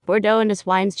Bordeaux and its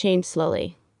wines changed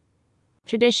slowly.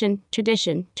 Tradition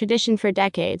for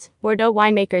decades, Bordeaux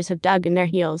winemakers have dug in their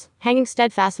heels, hanging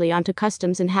steadfastly onto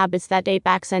customs and habits that date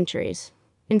back centuries.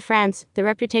 In France, the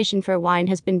reputation for wine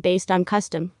has been based on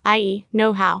custom, i.e.,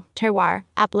 know-how, terroir,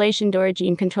 appellation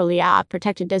d'origine contrôlée,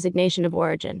 protected designation of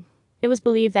origin. It was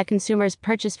believed that consumers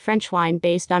purchased French wine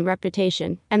based on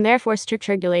reputation, and therefore strict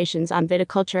regulations on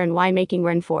viticulture and winemaking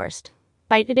were enforced.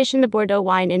 By tradition, the Bordeaux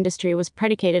wine industry was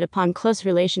predicated upon close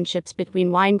relationships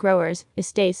between wine growers,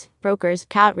 estates, brokers,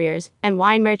 couturiers, and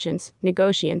wine merchants,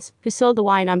 negociants, who sold the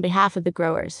wine on behalf of the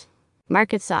growers.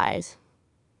 Market size.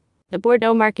 The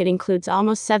Bordeaux market includes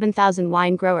almost 7,000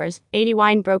 wine growers, 80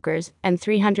 wine brokers, and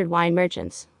 300 wine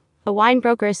merchants. A wine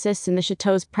broker assists in the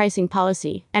chateau's pricing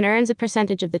policy and earns a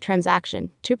percentage of the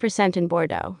transaction, 2% in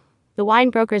Bordeaux. The wine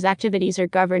broker's activities are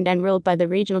governed and ruled by the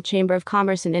Regional Chamber of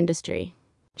Commerce and Industry.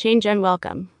 Change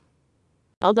unwelcome.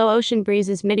 Although ocean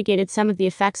breezes mitigated some of the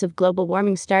effects of global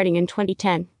warming starting in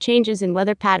 2010, changes in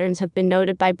weather patterns have been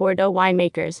noted by Bordeaux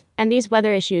winemakers, and these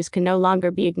weather issues can no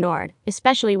longer be ignored,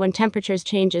 especially when temperatures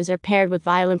changes are paired with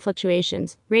violent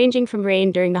fluctuations, ranging from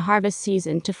rain during the harvest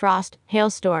season to frost,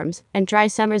 hailstorms, and dry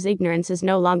summers. Ignorance is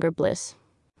no longer bliss.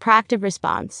 Proactive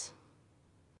response.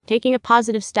 Taking a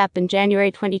positive step in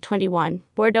January 2021,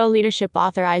 Bordeaux leadership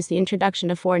authorized the introduction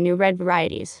of 4 new red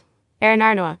varieties.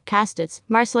 Arenarnois, Castets,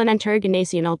 Marcelin and Touriga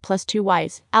Nacional plus 2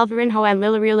 whites, Alvarinho and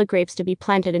Lillariola grapes to be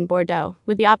planted in Bordeaux,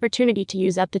 with the opportunity to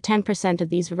use up to 10%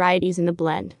 of these varieties in the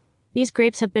blend. These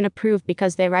grapes have been approved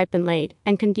because they ripen late,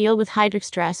 and can deal with hydric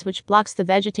stress which blocks the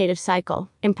vegetative cycle,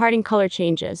 imparting color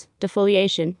changes,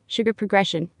 defoliation, sugar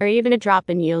progression, or even a drop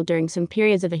in yield during some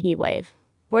periods of a heat wave.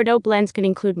 Bordeaux blends can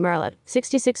include Merlot,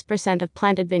 66% of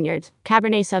planted vineyards,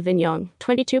 Cabernet Sauvignon,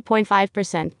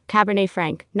 22.5%, Cabernet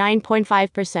Franc,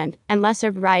 9.5%, and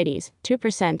lesser varieties,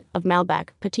 2%, of Malbec,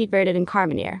 Petit Verdot and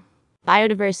Carmenere.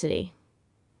 Biodiversity.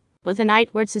 With an eye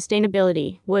toward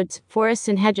sustainability, woods, forests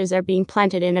and hedges are being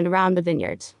planted in and around the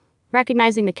vineyards.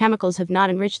 Recognizing the chemicals have not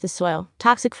enriched the soil,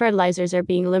 toxic fertilizers are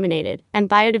being eliminated, and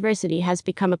biodiversity has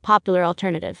become a popular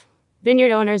alternative.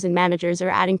 Vineyard owners and managers are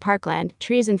adding parkland,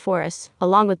 trees and forests,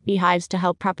 along with beehives to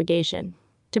help propagation.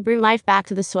 To bring life back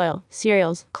to the soil,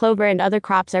 cereals, clover and other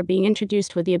crops are being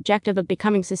introduced with the objective of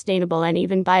becoming sustainable and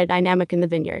even biodynamic in the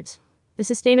vineyards. The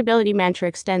sustainability mantra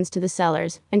extends to the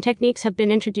cellars, and techniques have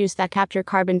been introduced that capture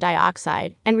carbon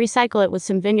dioxide and recycle it, with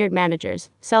some vineyard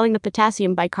managers selling the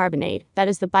potassium bicarbonate, that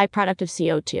is the byproduct of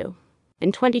CO2.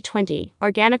 In 2020,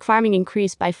 organic farming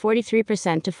increased by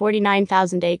 43% to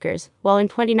 49,000 acres, while in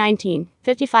 2019,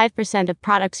 55% of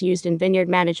products used in vineyard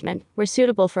management were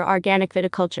suitable for organic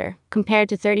viticulture, compared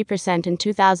to 30% in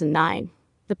 2009.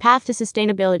 The path to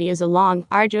sustainability is a long,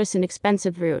 arduous and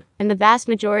expensive route, and the vast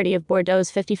majority of Bordeaux's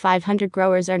 5,500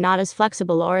 growers are not as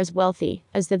flexible or as wealthy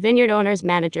as the vineyard owners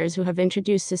managers who have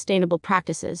introduced sustainable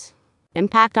practices.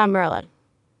 Impact on Merlot.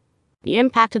 The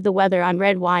impact of the weather on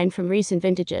red wine from recent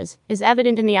vintages is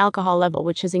evident in the alcohol level,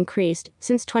 which has increased,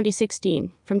 since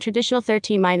 2016, from traditional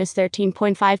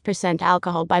 13-13.5%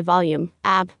 alcohol by volume,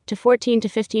 AB, to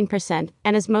 14-15%,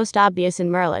 and is most obvious in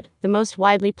Merlot, the most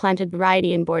widely planted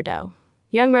variety in Bordeaux.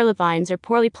 Young Merlot vines are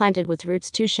poorly planted with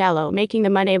roots too shallow, making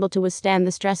them unable to withstand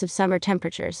the stress of summer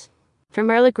temperatures. For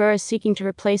Merlot growers seeking to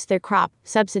replace their crop,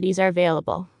 subsidies are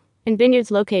available. In vineyards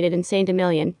located in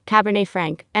Saint-Emilion, Cabernet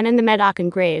Franc, and in the Medoc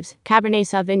and Graves, Cabernet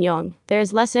Sauvignon, there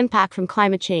is less impact from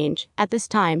climate change at this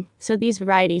time, so these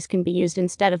varieties can be used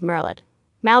instead of Merlot.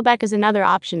 Malbec is another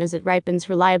option as it ripens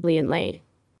reliably in late.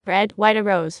 Red, white or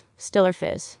rose, still or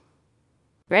fizz.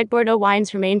 Red Bordeaux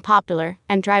wines remain popular,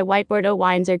 and dry white Bordeaux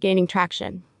wines are gaining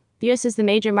traction. The US is the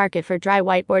major market for dry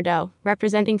white Bordeaux,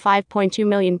 representing 5.2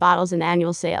 million bottles in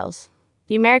annual sales.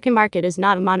 The American market is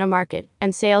not a mono-market,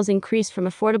 and sales increased from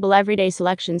affordable everyday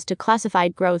selections to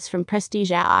classified growths from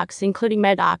prestige AOCs including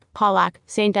Medoc, Pauillac,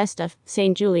 Saint-Estèphe,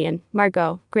 Saint-Julien,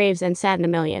 Margaux, Graves and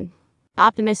Saint-Emilion.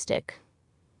 Optimistic.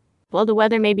 While the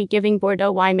weather may be giving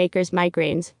Bordeaux winemakers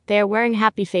migraines, they are wearing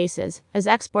happy faces, as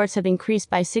exports have increased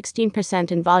by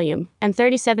 16% in volume and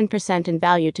 37% in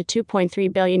value to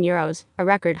 €2.3 billion, a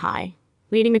record high.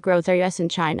 Leading the growth are US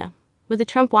and China. With the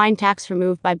Trump wine tax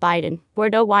removed by Biden,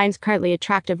 Bordeaux wines currently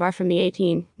attractive are from the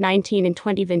 18, 19 and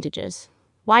 20 vintages.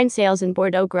 Wine sales in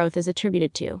Bordeaux growth is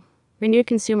attributed to renewed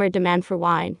consumer demand for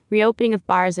wine, reopening of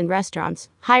bars and restaurants,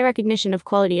 high recognition of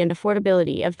quality and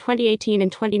affordability of 2018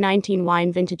 and 2019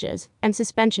 wine vintages, and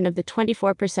suspension of the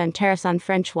 24% tariffs on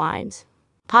French wines.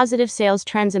 Positive sales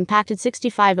trends impacted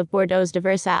 65 of Bordeaux's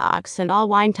diverse AOCs and all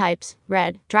wine types: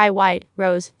 red, dry white,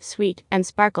 rose, sweet, and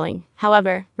sparkling.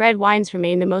 However, red wines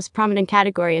remain the most prominent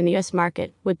category in the US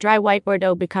market, with dry white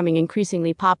Bordeaux becoming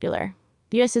increasingly popular.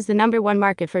 The US is the #1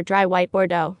 market for dry white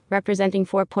Bordeaux, representing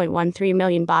 4.13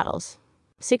 million bottles.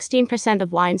 16%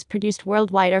 of wines produced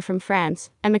worldwide are from France,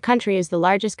 and the country is the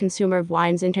largest consumer of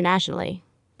wines internationally.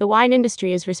 The wine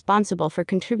industry is responsible for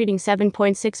contributing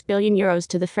 €7.6 billion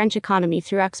to the French economy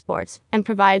through exports, and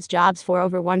provides jobs for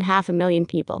over 500,000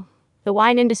 people. The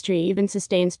wine industry even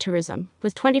sustains tourism,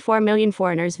 with 24 million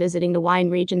foreigners visiting the wine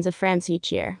regions of France each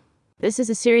year. This is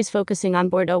a series focusing on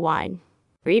Bordeaux wine.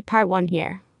 Read Part 1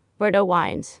 here. Bordeaux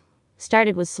wines.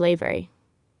 Started with slavery.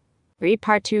 Read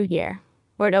Part 2 here.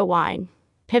 Bordeaux wine.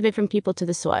 Pivot from people to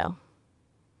the soil.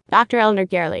 Dr. Eleanor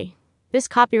Gerli. This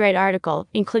copyright article,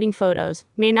 including photos,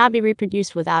 may not be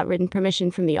reproduced without written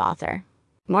permission from the author.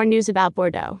 More news about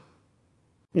Bordeaux.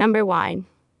 Wine.